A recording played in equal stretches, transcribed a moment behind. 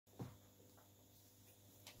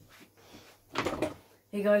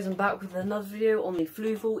Hey guys, I'm back with another video on the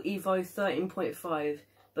Fluval Evo 13.5,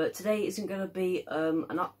 but today isn't going to be an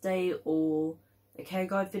update or a care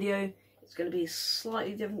guide video. It's going to be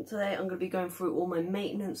slightly different today. I'm going to be going through all my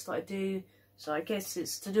maintenance that I do, so I guess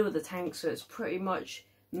it's to do with the tank, so it's pretty much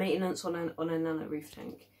maintenance on a Nano Reef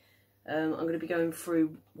tank. I'm going to be going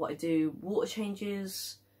through what I do, water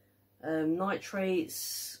changes,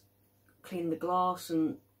 nitrates, clean the glass,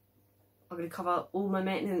 and I'm going to cover all my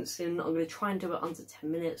maintenance and I'm going to try and do it under 10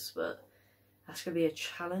 minutes, but that's going to be a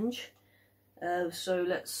challenge. So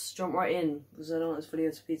let's jump right in, because I don't want this video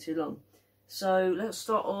to be too long. So let's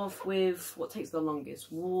start off with what takes the longest.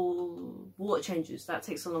 Water changes, that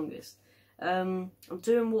takes the longest. I'm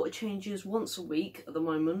doing water changes once a week at the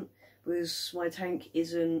moment, because my tank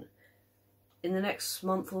isn't, in the next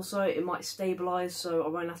month or so, it might stabilise, so I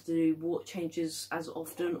won't have to do water changes as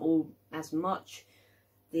often or as much.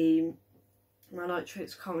 My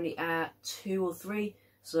nitrate's currently at 2 or 3,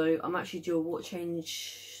 so I'm actually due a water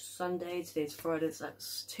change Sunday. Today's Friday, so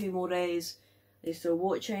that's 2 more days. I need to do a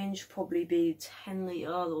water change, probably be 10 litre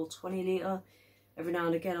or 20 litre. Every now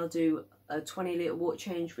and again I'll do a 20 litre water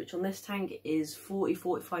change, which on this tank is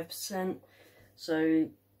 40-45%, so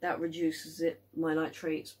that reduces my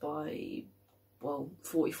nitrates by, well,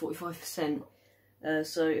 40-45%.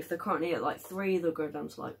 So if they're currently at like 3, they'll go down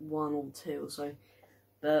to like 1 or 2 or so.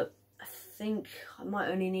 But I think I might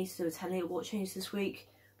only need to do a 10 litre water change this week,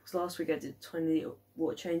 because last week I did 20 litre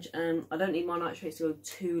water change, and I don't need my nitrates to go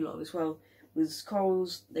too low as well. With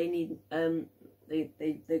corals, they need they're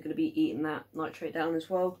going to be eating that nitrate down as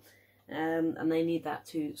well, and they need that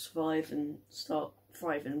to survive and start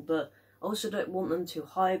thriving. But I also don't want them too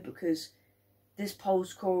high, because this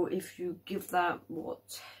pulse coral, if you give that,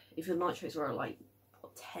 if your nitrates are at like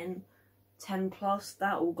 10 plus,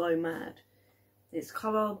 that will go mad. Its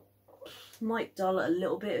colour might dull it a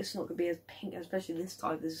little bit. It's not going to be as pink, especially this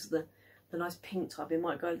type. This is the nice pink type. It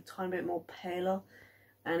might go a tiny bit more paler,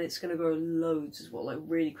 and it's going to grow loads as well, like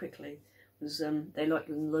really quickly, because they like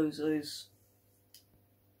loads of those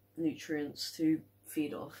nutrients to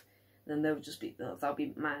feed off. Then they'll just be, they'll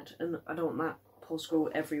be mad, and I don't want that pulse coral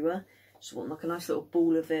everywhere. Just want like a nice little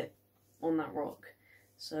ball of it on that rock.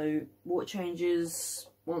 So water changes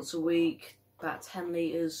once a week, about 10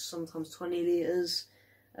 litres, sometimes 20 litres.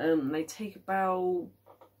 They take about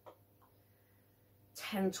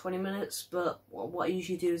 10-20 minutes, but what I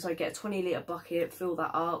usually do is I get a 20 litre bucket, fill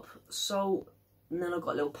that up, salt, and then I've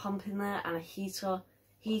got a little pump in there and a heater,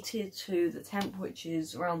 heated to the temp, which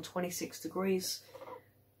is around 26 degrees,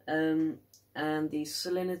 and the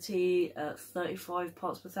salinity at 35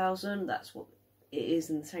 parts per thousand. That's what it is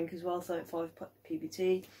in the tank as well, 35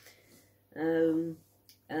 ppt.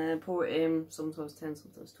 And pour it in, sometimes 10,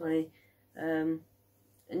 sometimes 20.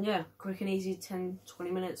 And yeah, quick and easy, 10-20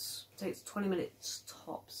 minutes, takes 20 minutes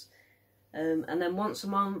tops. And then once a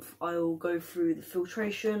month I'll go through the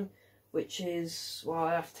filtration, which is, well,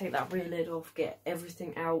 I have to take that rear lid off, get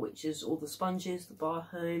everything out, which is all the sponges, the bar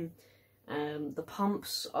home, the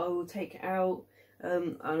pumps I will take out,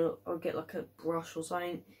 and I'll get like a brush or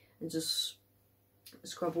something and just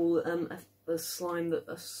scrub all a slime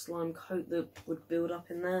coat that would build up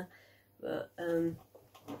in there. But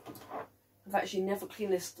I've actually never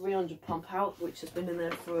cleaned this 300 pump out, which has been in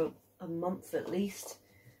there for a month at least.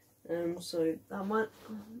 So that might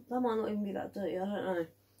not even be that dirty, I don't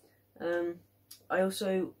know. I'd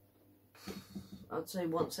say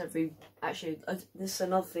once every, actually this is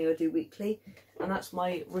another thing I do weekly, and that's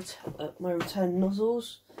my return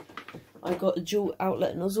nozzles. I got a dual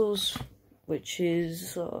outlet nozzles, which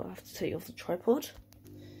is, I have to take off the tripod,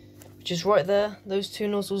 which is right there, those 2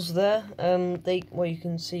 nozzles there. Well, you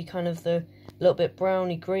can see kind of the little bit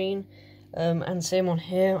browny green, and same on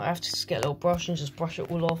here. I have to just get a little brush and just brush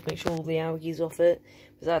it all off, make sure all the algae's off it,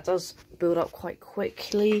 because that does build up quite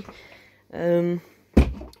quickly.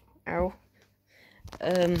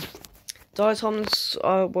 Diatoms,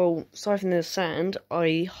 well, aside from the sand,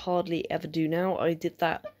 I hardly ever do now. I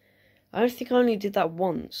think I only did that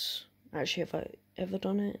once. Actually, have I ever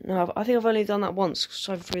done it? No, I think I've only done that once,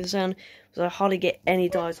 aside from the sand, because I hardly get any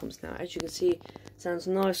diatoms now. As you can see, sand's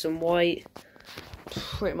nice and white.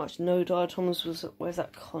 Pretty much no diatoms. Where's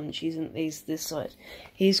that conch? He's in this side.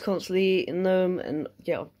 He's constantly eating them, and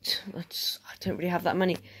yeah, I don't really have that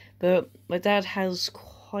many. But my dad has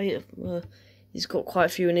he's got quite a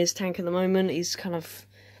few in his tank at the moment. He's kind of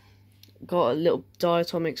got a little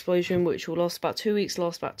diatom explosion, which will last about 2 weeks.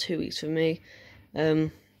 Lasts about 2 weeks for me.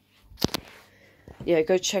 Yeah,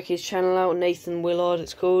 go check his channel out, Nathan Willard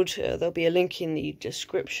it's called. There'll be a link in the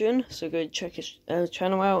description, so go check his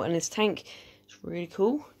channel out, and his tank, it's really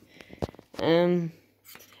cool.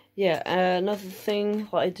 yeah, another thing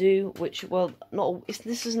that I do, which, well,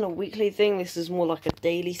 this isn't a weekly thing, this is more like a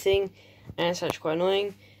daily thing, and it's actually quite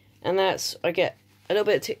annoying, and that's, I get a little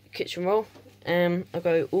bit of kitchen roll, and I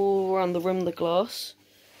go all around the rim of the glass,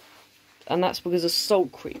 and that's because of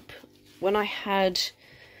salt creep. When I had,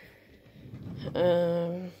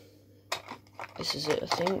 this is it, I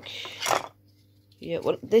think. Yeah,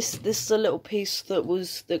 well, this is a little piece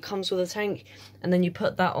that comes with a tank, and then you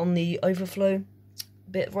put that on the overflow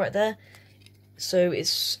bit right there. So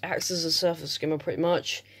it acts as a surface skimmer pretty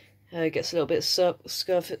much. It gets a little bit of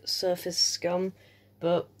surface scum,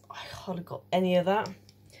 but I hardly got any of that.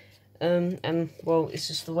 And well, it's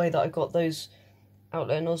just the way that I got those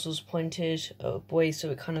outlet nozzles pointed away,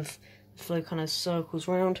 so it kind of flow kind of circles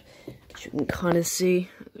round, which you can kind of see.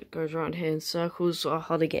 It goes around here in circles, so I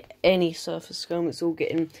hardly get any surface scum. It's all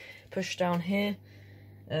getting pushed down here.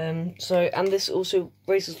 And this also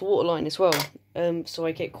raises the water line as well. So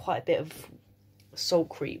I get quite a bit of salt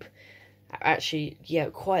creep. Actually, yeah,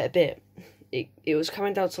 quite a bit. It was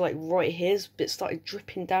coming down to like right here, but it started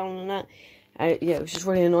dripping down on that. Yeah, it was just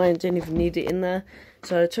really annoying. I didn't even need it in there.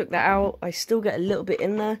 So I took that out. I still get a little bit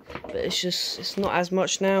in there, but it's not as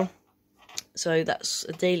much now. So that's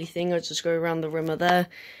a daily thing. I just go around the rim of there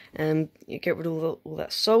and you get rid of all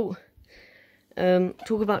that salt.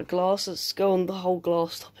 Talk about glass. Let's go on the whole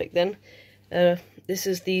glass topic then. This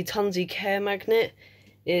is the Tunzi Care Magnet.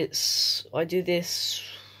 I do this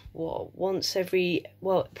once every,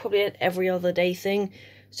 well, probably an every other day thing.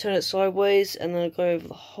 Turn it sideways and then I go over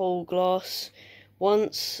the whole glass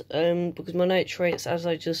once, because my nitrates, as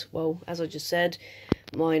I just said,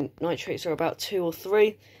 my nitrates are about 2 or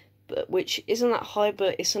 3, but which isn't that high,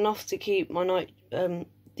 but it's enough to keep my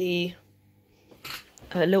the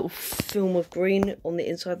little film of green on the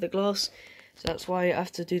inside of the glass. So that's why I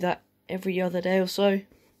have to do that every other day or so.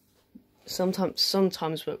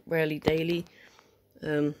 Sometimes, but rarely daily.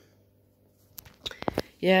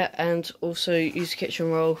 Yeah, and also use a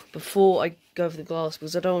kitchen roll before I go over the glass,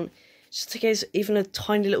 because I don't, just in case even a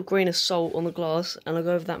tiny little grain of salt on the glass and I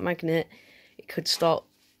go over that magnet, it could start,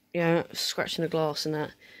 scratching the glass and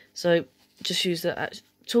that. So just use that.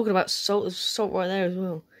 Talking about salt, there's salt right there as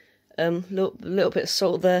well. Little bit of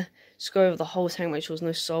salt there. Just go over the whole tank, make sure there's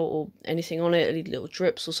no salt or anything on it, any little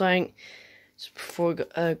drips or something. Just before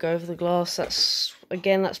I go over the glass. That's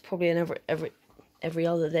probably an every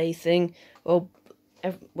other day thing, or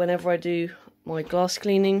whenever I do my glass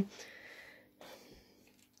cleaning.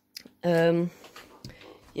 Yeah,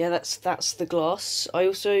 that's the glass. I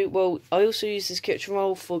also use this kitchen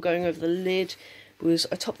roll for going over the lid. Was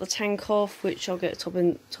I top the tank off, which I'll get top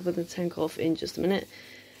of the tank off in just a minute.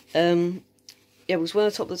 Yeah, because when I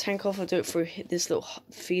top the tank off, I do it through this little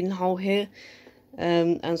feeding hole here,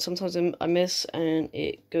 and sometimes I miss and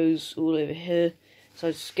it goes all over here. So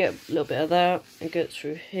I just get a little bit of that and get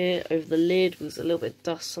through here over the lid, because a little bit of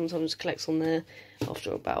dust sometimes collects on there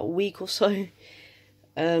after about a week or so.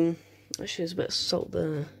 Actually, there's a bit of salt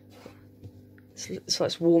there.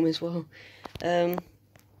 It's warm as well.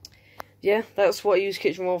 Yeah, that's what I use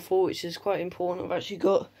kitchen roll for, which is quite important. I've actually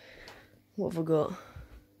got, what have I got?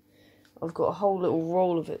 I've got a whole little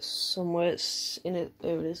roll of it somewhere. It's in it.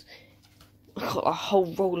 There it is. I've got a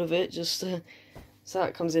whole roll of it, just so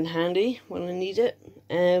that comes in handy when I need it.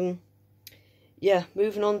 Yeah,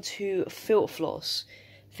 moving on to filter floss.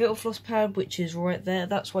 Filter floss pad, which is right there.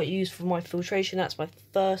 That's what I use for my filtration. That's my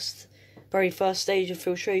very first stage of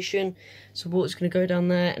filtration. So water's going to go down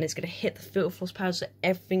there and it's going to hit the filter floss pad, so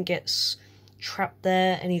everything gets trapped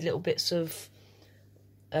there. Any little bits of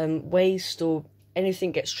waste or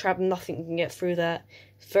anything gets trapped, nothing can get through that.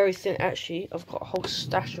 It's very thin. Actually, I've got a whole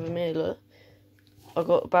stash of them here, look. I've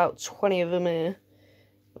got about 20 of them here.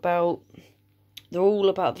 They're all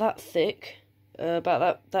about that thick,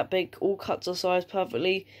 about that big, all cut to size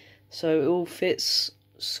perfectly, so it all fits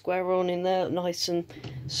square on in there, nice and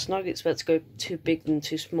snug. It's better to go too big than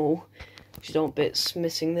too small, because you don't want bits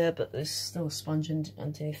missing there, but there's still a sponge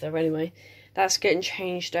underneath there anyway. That's getting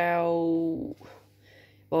changed out.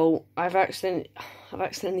 Well, I've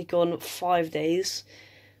accidentally gone 5 days,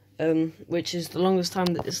 which is the longest time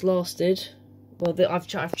that it's lasted. Well, I've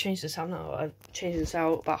changed this out now. I've changed this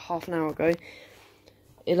out about half an hour ago.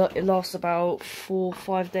 It lasts about 4 or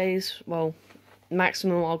 5 days. Well,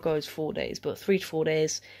 maximum I'll go is 4 days, but 3 to 4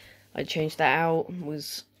 days. I changed that out.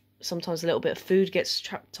 Was sometimes a little bit of food gets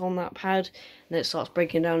trapped on that pad, and then it starts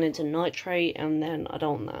breaking down into nitrate, and then I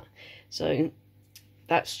don't want that. So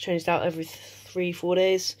that's changed out every 3-4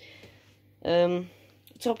 days.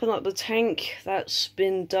 Topping up the tank, that's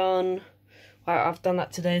been done. I've done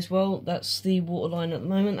that today as well. That's the water line at the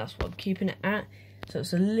moment. That's what I'm keeping it at. So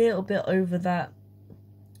it's a little bit over that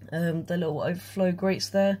the little overflow grates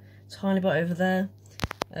there, tiny bit over there.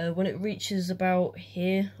 When it reaches about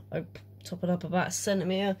here, I top it up about a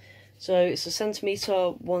centimetre. So it's a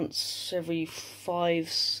centimetre once every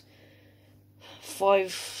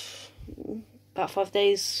about 5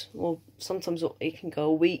 days, or sometimes it can go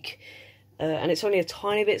a week. And it's only a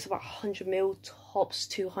tiny bit, it's about 100 ml, tops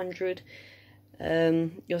 200.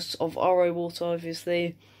 Just of RO water,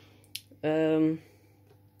 obviously.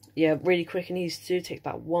 Yeah, really quick and easy to do. Takes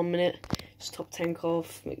about 1 minute. Just top tank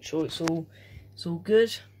off, make sure it's all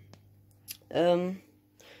good. And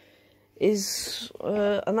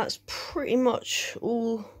that's pretty much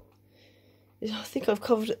all. I think I've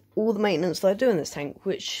covered all the maintenance that I do in this tank,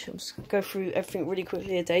 which I'm just going to go through everything really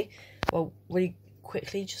quickly a day. Well, really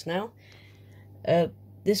quickly just now.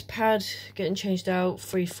 This pad getting changed out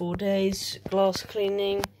 3-4 days. Glass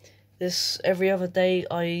cleaning. This every other day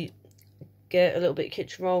I get a little bit of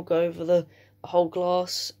kitchen roll, go over the whole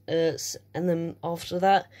glass, and then after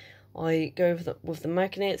that I go over with the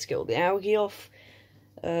magnets, get all the algae off.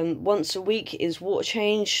 Once a week is water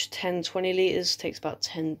change, 10-20 litres, takes about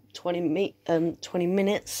 20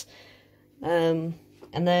 minutes. And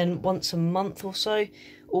then once a month or so,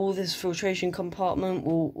 all this filtration compartment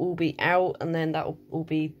will all be out, and then that will all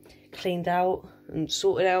be cleaned out and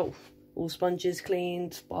sorted out. All sponges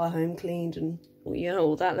cleaned, biome cleaned, and you know,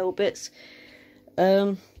 all that little bits.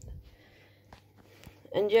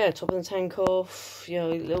 And yeah, topping the tank off, you know,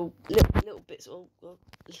 little bits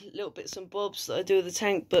and bobs that I do with the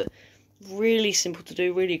tank, but really simple to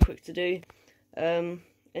do, really quick to do. And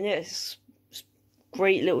yeah, it's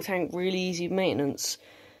great little tank, really easy maintenance.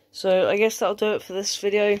 So I guess that'll do it for this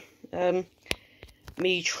video.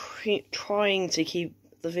 Me trying to keep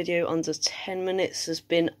the video under 10 minutes has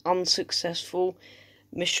been unsuccessful.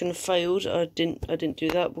 Mission failed. I didn't do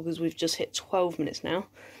that because we've just hit 12 minutes now.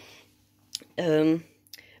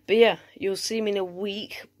 But yeah, you'll see me in a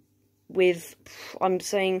week with, I'm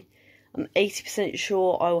 80%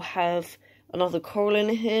 sure I'll have another coral in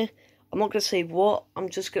here. I'm not going to say what,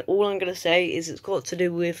 all I'm going to say is it's got to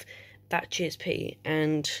do with that GSP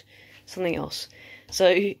and something else. So,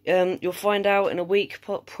 you'll find out in a week,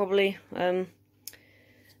 probably.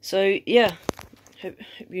 So, yeah, hope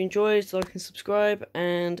you enjoyed, like and subscribe,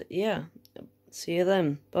 and yeah, see you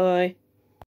then, bye.